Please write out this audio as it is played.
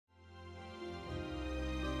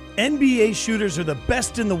NBA shooters are the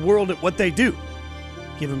best in the world at what they do.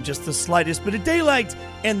 Give them just the slightest bit of daylight,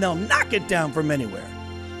 and they'll knock it down from anywhere.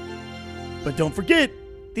 But don't forget,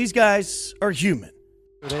 these guys are human.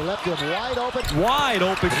 They left him wide open.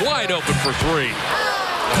 Wide open for three.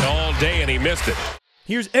 And all day, and he missed it.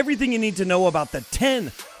 Here's everything you need to know about the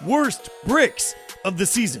 10 worst bricks of the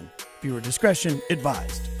season. Viewer discretion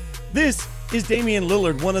advised. This is Damian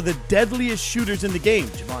Lillard, one of the deadliest shooters in the game.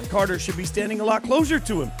 Javon Carter should be standing a lot closer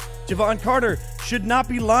to him. Javon Carter should not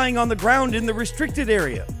be lying on the ground in the restricted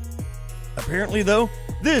area. Apparently, though,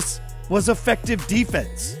 this was effective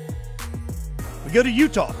defense. We go to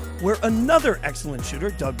Utah, where another excellent shooter,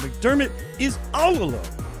 Doug McDermott, is all alone.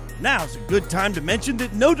 Now's a good time to mention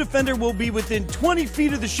that no defender will be within 20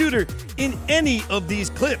 feet of the shooter in any of these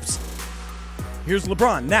clips. Here's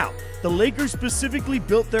LeBron. Now, the Lakers specifically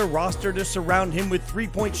built their roster to surround him with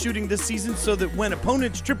three-point shooting this season so that when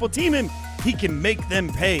opponents triple team him, he can make them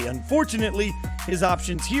pay. Unfortunately, his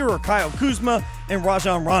options here are Kyle Kuzma and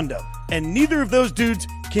Rajon Rondo, and neither of those dudes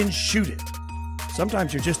can shoot it.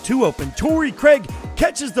 Sometimes you're just too open. Torrey Craig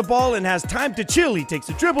catches the ball and has time to chill. He takes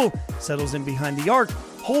a dribble, settles in behind the arc,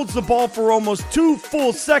 holds the ball for almost 2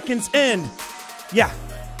 full seconds, and yeah,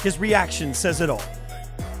 his reaction says it all.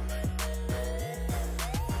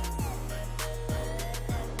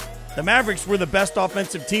 The Mavericks were the best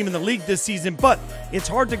offensive team in the league this season, but it's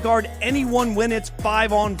hard to guard anyone when it's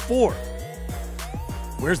 5-on-4.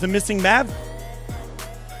 Where's the missing Mav?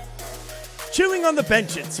 Chilling on the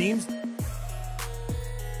bench, it seems.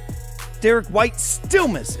 Derek White still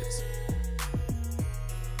misses.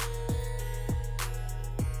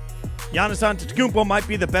 Giannis Antetokounmpo might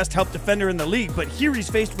be the best help defender in the league, but here he's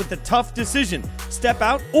faced with the tough decision: step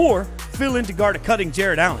out or fill in to guard a cutting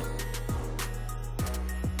Jared Allen.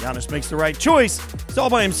 Giannis makes the right choice. He's all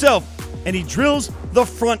by himself, and he drills the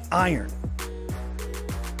front iron.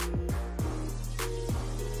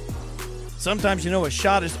 Sometimes you know a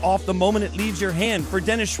shot is off the moment it leaves your hand. For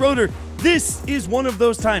Dennis Schroeder, this is one of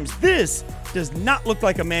those times. This does not look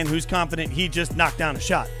like a man who's confident he just knocked down a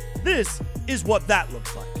shot. This is what that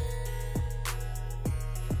looks like.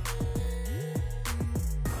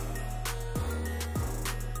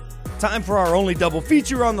 Time for our only double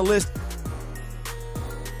feature on the list.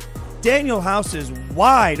 Daniel House is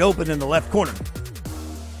wide open in the left corner.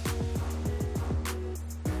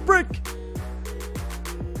 Brick.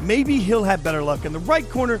 Maybe he'll have better luck in the right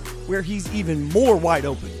corner where he's even more wide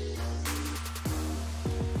open.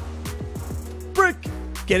 Brick.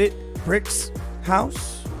 Get it? Bricks.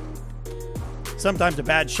 House. Sometimes a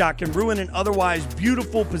bad shot can ruin an otherwise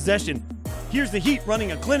beautiful possession. Here's the Heat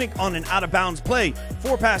running a clinic on an out-of-bounds play.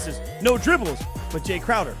 4 passes, no dribbles, but Jay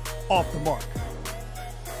Crowder off the mark.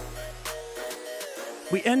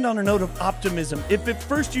 We end on a note of optimism. If at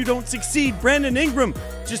first you don't succeed, Brandon Ingram,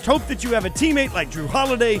 just hope that you have a teammate like Drew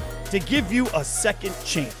Holiday to give you a second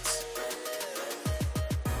chance.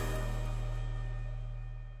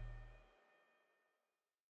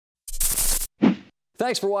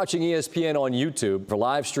 Thanks for watching ESPN on YouTube. For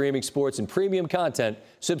live streaming sports and premium content,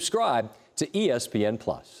 subscribe to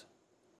ESPN+.